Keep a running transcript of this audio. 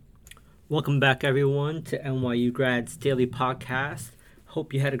Welcome back, everyone, to NYU Grads Daily Podcast.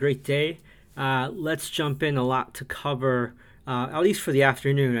 Hope you had a great day. Let's jump in. A lot to cover, at least for the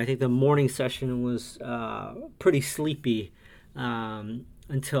afternoon. I think the morning session was pretty sleepy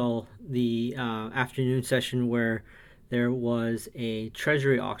until the afternoon session where there was a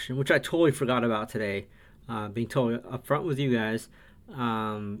treasury auction, which I totally forgot about today, being totally upfront with you guys.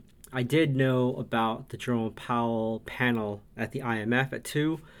 I did know about the Jerome Powell panel at the IMF at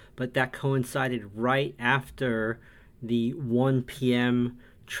 2, but that coincided right after the 1 p.m.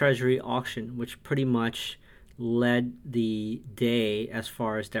 Treasury auction, which pretty much led the day as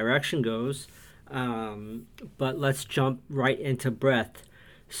far as direction goes. But let's jump right into breadth.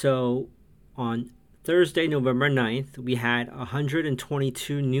 So on Thursday, November 9th, we had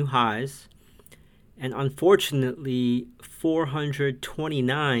 122 new highs and unfortunately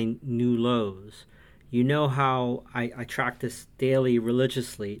 429 new lows. You know how I track this daily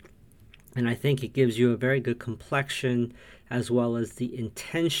religiously, and I think it gives you a very good complexion as well as the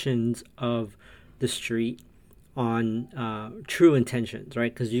intentions of the street on true intentions,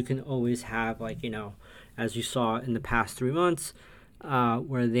 right? Because you can always have, as you saw in the past 3 months,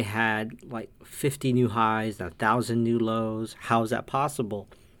 where they had like 50 new highs, 1,000 new lows. How is that possible?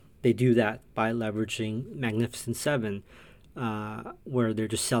 They do that by leveraging Magnificent Seven, where they're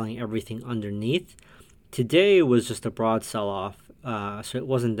just selling everything underneath. Today was just a broad sell-off, so it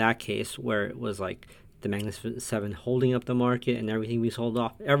wasn't that case where it was like the Magnificent Seven holding up the market and everything we sold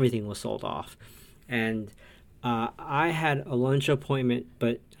off. Everything was sold off. And I had a lunch appointment,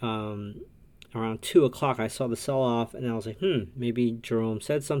 but around 2 o'clock I saw the sell-off, and I was like, maybe Jerome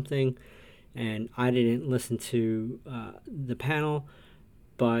said something, and I didn't listen to the panel.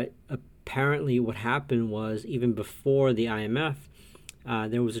 But apparently what happened was, even before the IMF,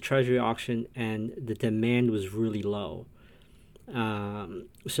 there was a treasury auction and the demand was really low.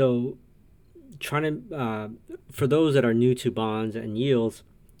 So trying to, for those that are new to bonds and yields,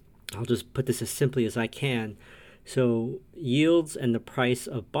 I'll just put this as simply as I can. So yields and the price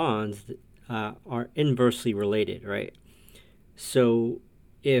of bonds are inversely related, right? So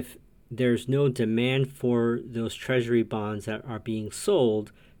if there's no demand for those treasury bonds that are being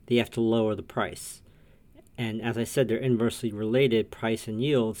sold, they have to lower the price. And as I said, they're inversely related, price and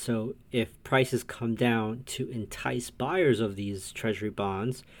yield. So if prices come down to entice buyers of these treasury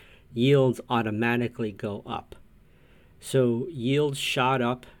bonds, yields automatically go up. So yields shot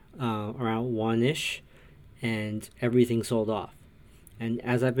up around 1-ish, and everything sold off. And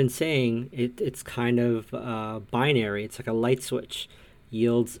as I've been saying, it's kind of binary. It's like a light switch.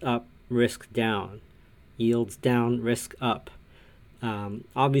 Yields up, risk down. Yields down, risk up.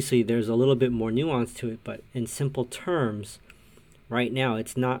 Obviously, there's a little bit more nuance to it, but in simple terms, right now,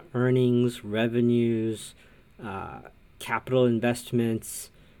 it's not earnings, revenues, capital investments.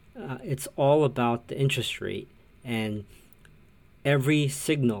 It's all about the interest rate. And every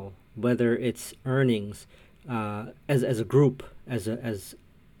signal, whether it's earnings, as a group, as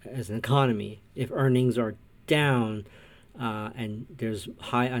an economy, if earnings are down and there's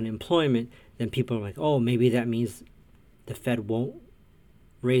high unemployment, then people are like, oh, maybe that means the Fed won't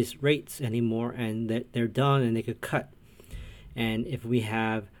raise rates anymore and that they're done and they could cut. And if we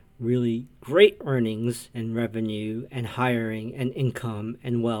have really great earnings and revenue and hiring and income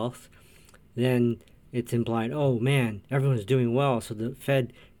and wealth, then it's implied, oh man, everyone's doing well, so the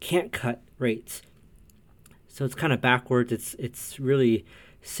Fed can't cut rates. So it's kind of backwards. It's really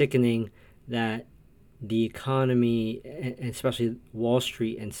sickening that the economy, and especially Wall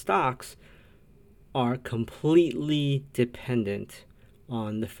Street and stocks, are completely dependent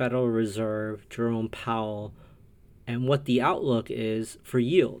on the Federal Reserve, Jerome Powell, and what the outlook is for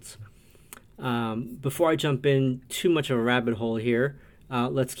yields. Before I jump in too much of a rabbit hole here,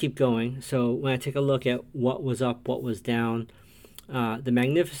 let's keep going. So when I take a look at what was up, what was down, the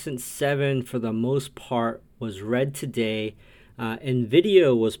Magnificent Seven, for the most part, was red today.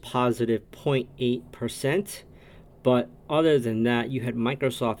 NVIDIA was positive 0.8%. But other than that, you had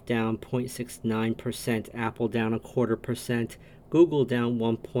Microsoft down 0.69%, Apple down 0.25%, Google down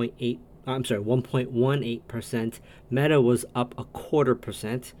 1.18%, Meta was up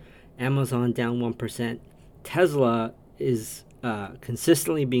 0.25%, Amazon down 1%. Tesla is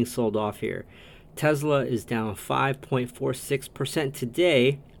consistently being sold off here. Tesla is down 5.46%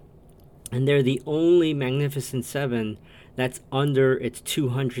 today, and they're the only Magnificent Seven that's under its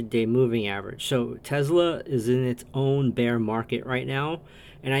 200-day moving average. So Tesla is in its own bear market right now.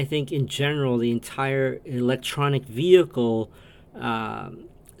 And I think in general, the entire electronic vehicle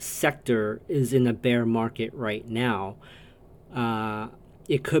sector is in a bear market right now.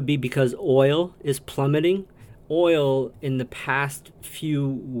 It could be because oil is plummeting. Oil in the past few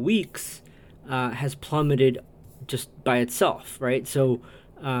weeks has plummeted just by itself, right? So,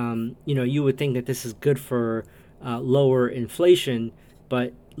 you would think that this is good for lower inflation,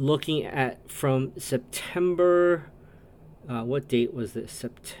 but looking at from September, what date was this?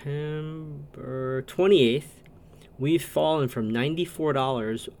 September 28th, we've fallen from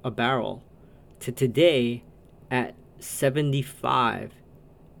 $94 a barrel to today at $75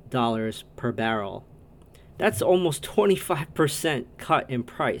 per barrel. That's almost 25% cut in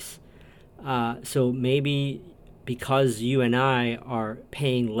price. So maybe because you and I are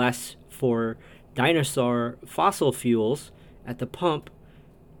paying less for dinosaur fossil fuels at the pump,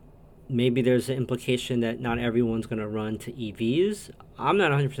 maybe there's an implication that not everyone's going to run to EVs. I'm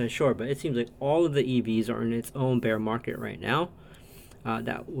not 100% sure, but it seems like all of the EVs are in its own bear market right now.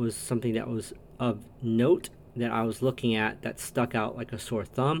 That was something that was of note that I was looking at that stuck out like a sore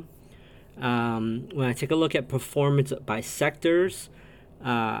thumb. When I take a look at performance by sectors,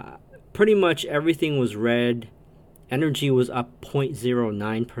 pretty much everything was red. Energy was up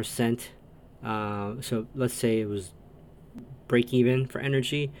 0.09%. So let's say it was break even for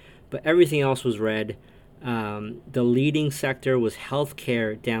energy, but everything else was red. The leading sector was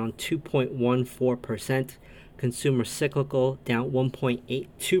healthcare, down 2.14%. Consumer cyclical, down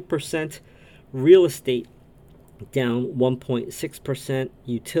 1.82%. Real estate, down 1.6%.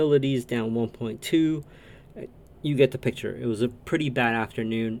 Utilities, down 1.2%. You get the picture. It was a pretty bad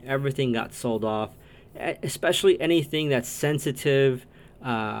afternoon. Everything got sold off, especially anything that's sensitive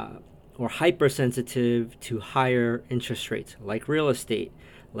or hypersensitive to higher interest rates, like real estate,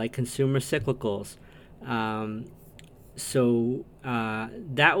 like consumer cyclicals. So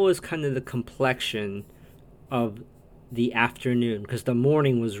that was kind of the complexion of the afternoon, because the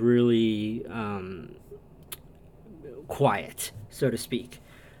morning was really quiet, so to speak.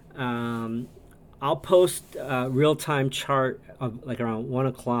 I'll post a real-time chart of like around 1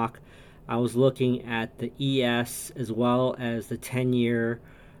 o'clock. I was looking at the ES as well as the 10-year,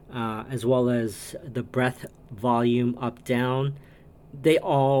 as well as the breadth volume up down. They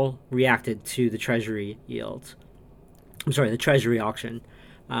all reacted to the Treasury yields. The Treasury auction.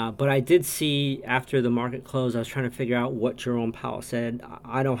 But I did see after the market closed, I was trying to figure out what Jerome Powell said.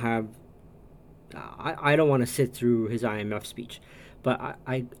 I don't want to sit through his IMF speech. But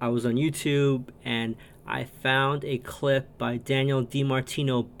I was on YouTube and I found a clip by Danielle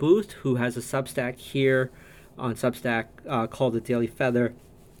DiMartino Booth, who has a Substack here on Substack called The Daily Feather.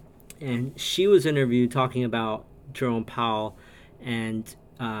 And she was interviewed talking about Jerome Powell and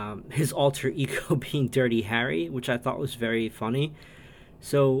his alter ego being Dirty Harry, which I thought was very funny.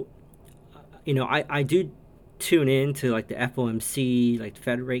 So, I do tune in to like the FOMC, like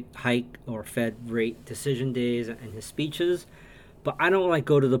Fed rate hike or Fed rate decision days and his speeches. But I don't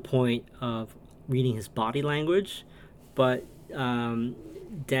go to the point of reading his body language. But Danielle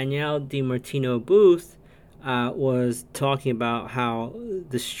DiMartino Booth was talking about how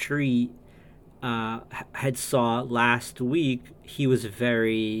the street had saw last week he was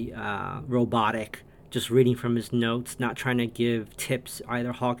very robotic, just reading from his notes, not trying to give tips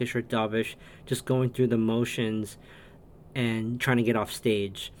either hawkish or dovish, just going through the motions and trying to get off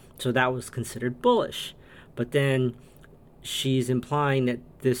stage. So that was considered bullish. But then she's implying that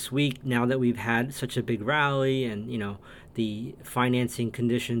this week, now that we've had such a big rally and the financing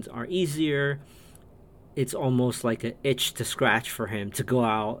conditions are easier, it's almost like an itch to scratch for him to go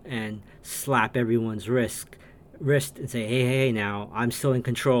out and slap everyone's wrist and say, hey, now I'm still in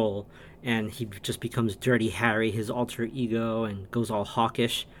control. And he just becomes Dirty Harry, his alter ego, and goes all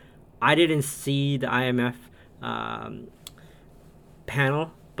hawkish. I didn't see the IMF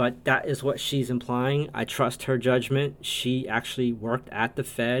panel, but that is what she's implying. I trust her judgment. She actually worked at the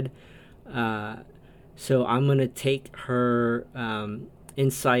Fed. So I'm going to take her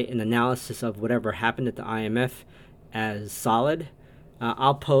insight and analysis of whatever happened at the IMF as solid.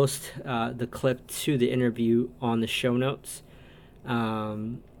 I'll post the clip to the interview on the show notes.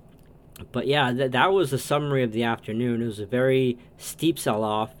 But yeah, that was a summary of the afternoon. It was a very steep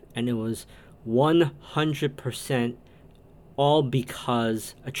sell-off, and it was 100% all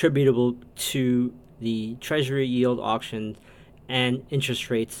because attributable to the Treasury yield auction and interest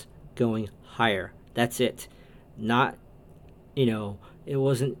rates going higher. That's it. Not, it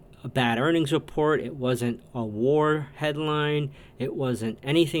wasn't a bad earnings report. It wasn't a war headline. It wasn't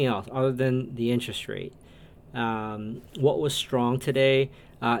anything else other than the interest rate. What was strong today?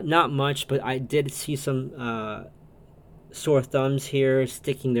 Not much, but I did see some sore thumbs here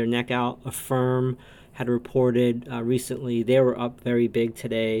sticking their neck out. Affirm had reported recently. They were up very big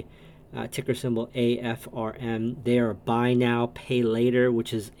today. Ticker symbol AFRM. They are buy now, pay later,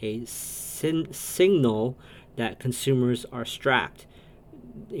 which is a signal that consumers are strapped.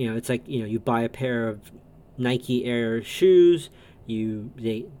 It's like, you buy a pair of Nike Air shoes,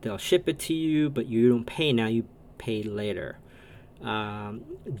 they'll ship it to you, but you don't pay now, you pay later.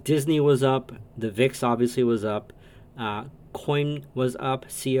 Disney was up, the VIX obviously was up, Coin was up,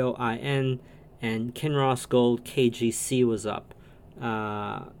 COIN, and Kinross Gold KGC was up.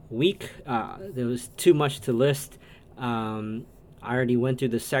 There was too much to list. I already went through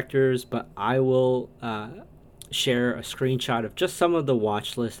the sectors, but I will share a screenshot of just some of the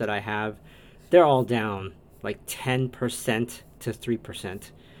watch lists that I have. They're all down like 10% to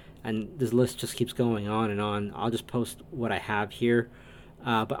 3%. And this list just keeps going on and on. I'll just post what I have here.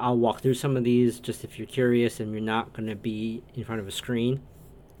 But I'll walk through some of these just if you're curious and you're not going to be in front of a screen.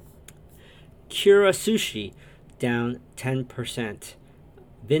 Kura Sushi, down 10%.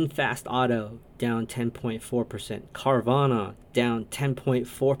 VinFast Auto, down 10.4%. Carvana, down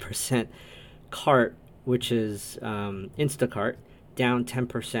 10.4%. Cart, which is Instacart, down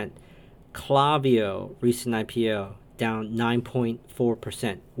 10%. Klaviyo, recent IPO, down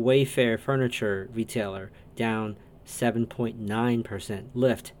 9.4%. Wayfair Furniture Retailer, down 7.9%.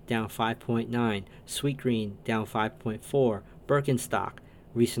 Lyft, down 5.9%. Sweetgreen, down 5.4%. Birkenstock,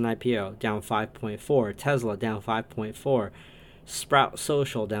 recent IPO, down 5.4%. Tesla, down 5.4%. Sprout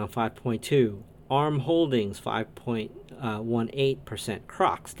Social, down 5.2%. ARM Holdings, 5.18%.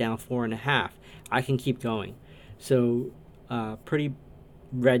 Crocs, down 4.5%. I can keep going. So, pretty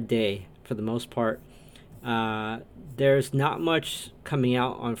red day for the most part. There's not much coming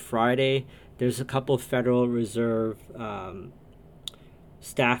out on Friday. There's a couple of Federal Reserve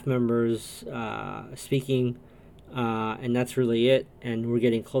staff members speaking, and that's really it. And we're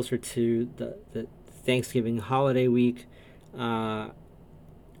getting closer to the Thanksgiving holiday week.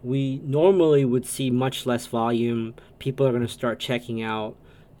 We normally would see much less volume. People are going to start checking out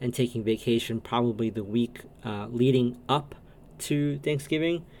and taking vacation probably the week leading up to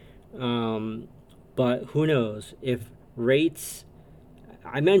Thanksgiving. But who knows if rates,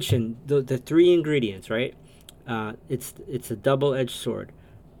 I mentioned the three ingredients, right? It's a double-edged sword.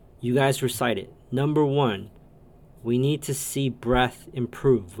 You guys recite it. Number one, we need to see breadth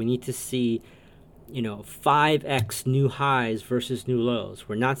improve. We need to see 5x new highs versus new lows.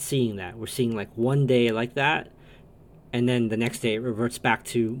 We're not seeing that. We're seeing like one day like that, and then the next day it reverts back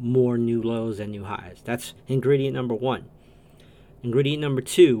to more new lows and new highs. That's ingredient number one. Ingredient number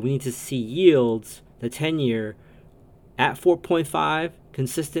two, we need to see yields, the 10-year, at 4.5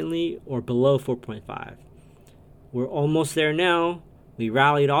 consistently or below 4.5. We're almost there now. We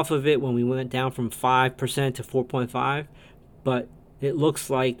rallied off of it when we went down from 5% to 4.5, but it looks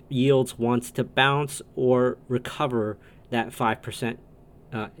like yields wants to bounce or recover that 5%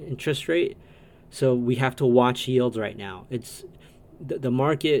 interest rate. So we have to watch yields right now. The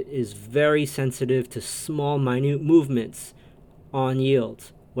market is very sensitive to small, minute movements on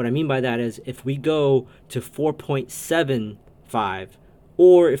yields. What I mean by that is if we go to 4.75,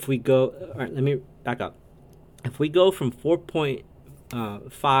 or if we go, all right, let me back up. If we go from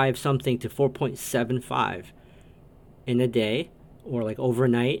 4.5 something to 4.75 in a day, or like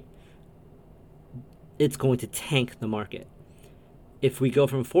overnight, it's going to tank the market. If we go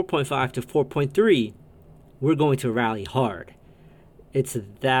from 4.5 to 4.3, we're going to rally hard. It's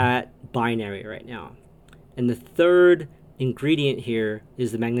that binary right now. And the third ingredient here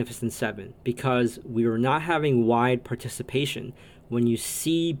is the Magnificent Seven, because we are not having wide participation. When you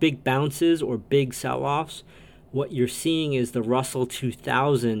see big bounces or big sell-offs, what you're seeing is the Russell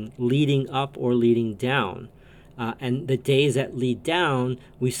 2000 leading up or leading down. And the days that lead down,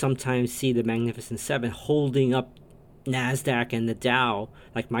 we sometimes see the Magnificent Seven holding up NASDAQ and the Dow,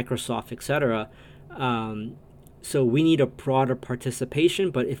 like Microsoft, etc. So we need a broader participation,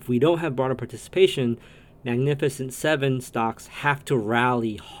 but if we don't have broader participation, Magnificent Seven stocks have to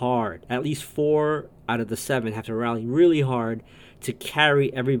rally hard. At least 4 out of the 7 have to rally really hard to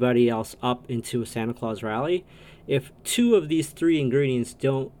carry everybody else up into a Santa Claus rally. If 2 of these 3 ingredients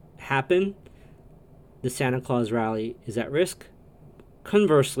don't happen, the Santa Claus rally is at risk.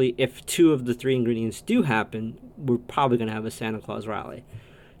 Conversely, if 2 of the 3 ingredients do happen, we're probably going to have a Santa Claus rally.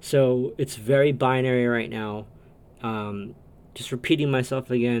 So it's very binary right now. Just repeating myself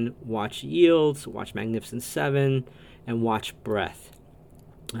again, watch yields, watch Magnificent Seven, and watch breadth.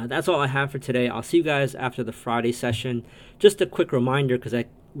 That's all I have for today. I'll see you guys after the Friday session. Just a quick reminder, because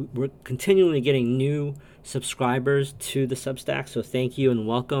we're continually getting new subscribers to the Substack, so thank you and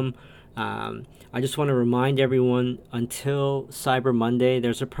welcome. I just want to remind everyone, until Cyber Monday,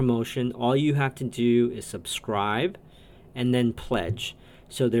 there's a promotion. All you have to do is subscribe and then pledge.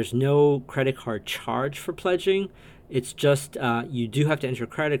 So there's no credit card charge for pledging. It's just you do have to enter a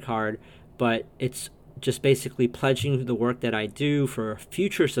credit card, but it's just basically pledging the work that I do for a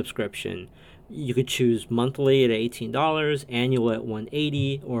future subscription. You could choose monthly at $18, annual at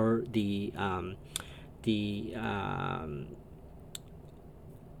 $180, or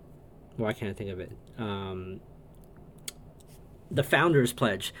why can't I think of it? The Founders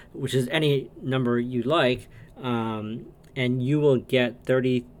Pledge, which is any number you like, and you will get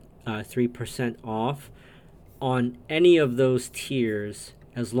 33% off on any of those tiers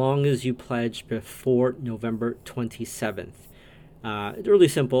as long as you pledge before November 27th. It's really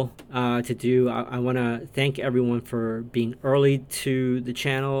simple to do. I want to thank everyone for being early to the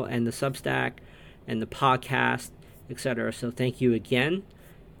channel and the Substack and the podcast, etc. So thank you again,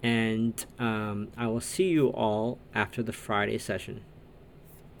 and I will see you all after the Friday session.